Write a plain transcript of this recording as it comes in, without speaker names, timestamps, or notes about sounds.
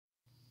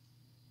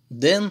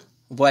Дэн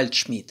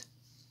Вальдшмидт.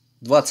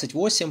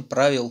 28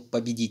 правил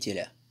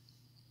победителя.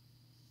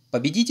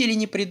 Победители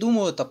не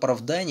придумывают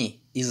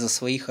оправданий из-за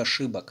своих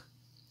ошибок.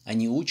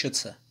 Они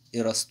учатся и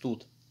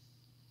растут.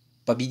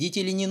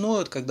 Победители не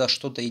ноют, когда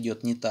что-то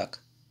идет не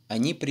так.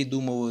 Они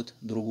придумывают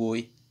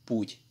другой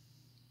путь.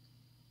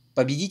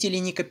 Победители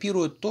не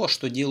копируют то,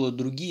 что делают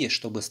другие,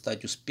 чтобы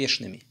стать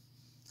успешными.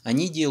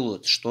 Они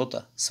делают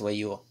что-то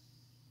свое.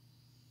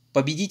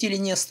 Победители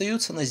не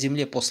остаются на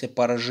земле после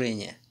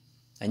поражения.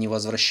 Они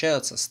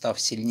возвращаются, став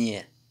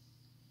сильнее.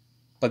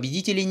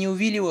 Победители не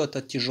увиливают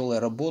от тяжелой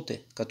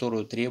работы,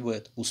 которую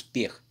требует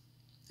успех.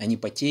 Они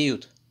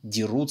потеют,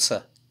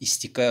 дерутся,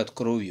 истекают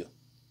кровью.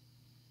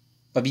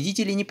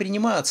 Победители не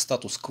принимают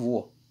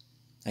статус-кво.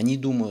 Они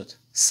думают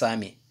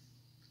сами.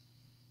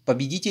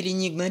 Победители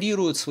не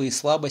игнорируют свои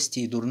слабости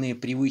и дурные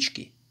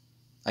привычки.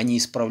 Они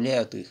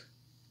исправляют их.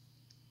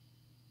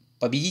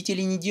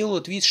 Победители не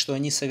делают вид, что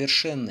они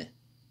совершенны.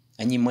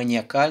 Они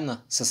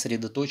маниакально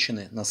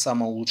сосредоточены на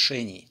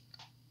самоулучшении.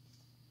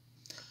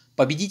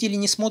 Победители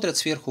не смотрят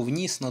сверху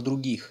вниз на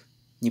других,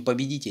 не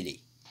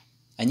победителей.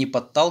 Они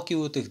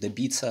подталкивают их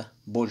добиться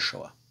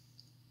большего.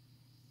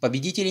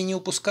 Победители не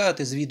упускают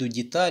из виду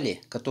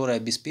детали, которые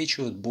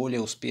обеспечивают более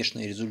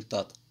успешный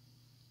результат.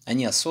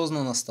 Они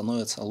осознанно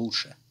становятся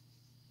лучше.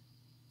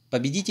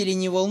 Победители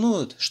не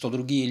волнуют, что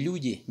другие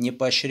люди не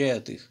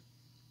поощряют их.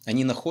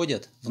 Они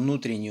находят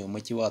внутреннюю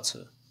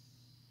мотивацию.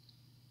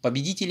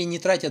 Победители не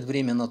тратят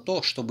время на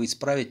то, чтобы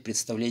исправить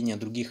представление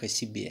других о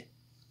себе.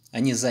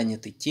 Они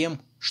заняты тем,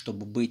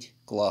 чтобы быть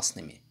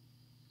классными.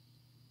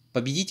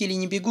 Победители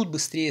не бегут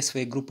быстрее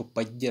своей группы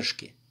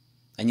поддержки.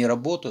 Они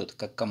работают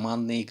как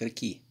командные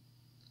игроки.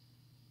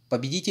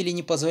 Победители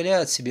не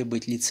позволяют себе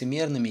быть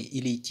лицемерными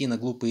или идти на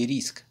глупый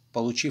риск,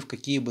 получив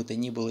какие бы то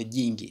ни было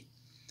деньги.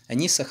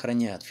 Они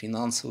сохраняют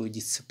финансовую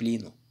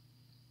дисциплину.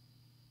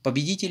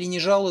 Победители не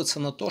жалуются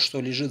на то,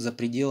 что лежит за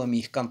пределами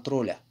их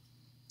контроля.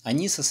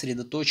 Они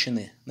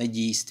сосредоточены на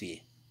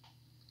действии.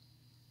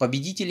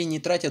 Победители не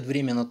тратят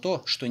время на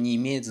то, что не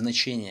имеет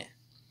значения.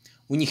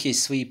 У них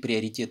есть свои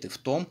приоритеты в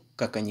том,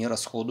 как они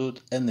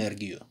расходуют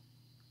энергию.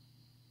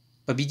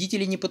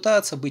 Победители не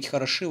пытаются быть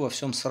хороши во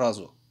всем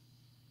сразу.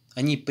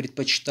 Они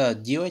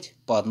предпочитают делать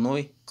по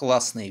одной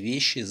классной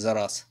вещи за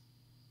раз.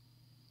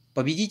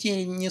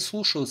 Победители не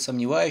слушают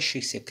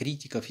сомневающихся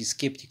критиков и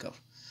скептиков.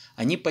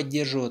 Они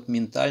поддерживают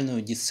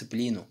ментальную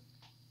дисциплину.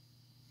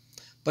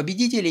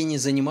 Победители не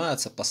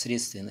занимаются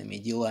посредственными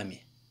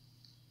делами.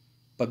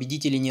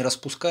 Победители не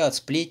распускают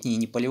сплетни и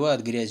не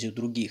поливают грязью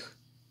других.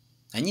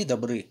 Они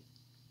добры.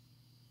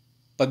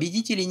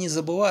 Победители не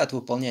забывают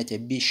выполнять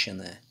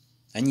обещанное.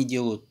 Они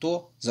делают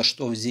то, за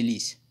что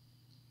взялись.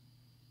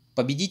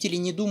 Победители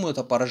не думают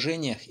о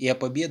поражениях и о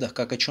победах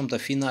как о чем-то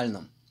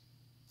финальном.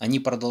 Они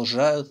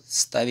продолжают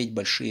ставить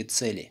большие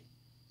цели.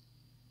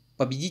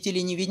 Победители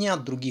не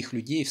винят других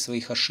людей в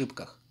своих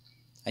ошибках.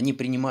 Они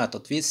принимают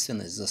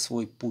ответственность за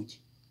свой путь.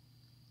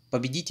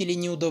 Победители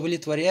не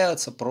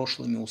удовлетворяются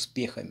прошлыми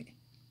успехами.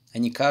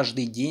 Они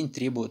каждый день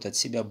требуют от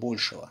себя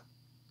большего.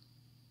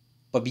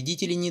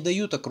 Победители не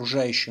дают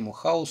окружающему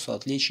хаосу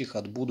отвлечь их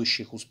от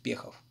будущих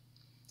успехов.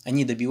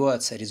 Они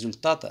добиваются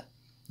результата,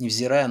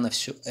 невзирая на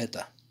все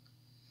это.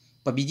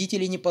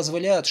 Победители не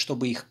позволяют,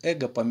 чтобы их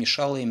эго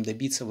помешало им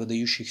добиться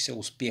выдающихся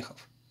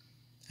успехов.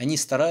 Они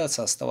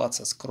стараются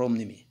оставаться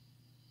скромными.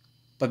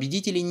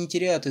 Победители не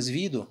теряют из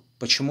виду,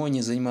 почему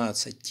они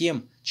занимаются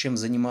тем, чем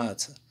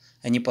занимаются.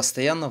 Они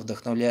постоянно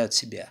вдохновляют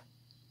себя.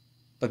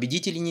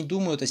 Победители не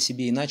думают о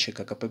себе иначе,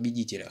 как о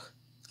победителях.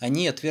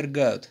 Они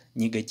отвергают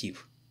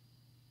негатив.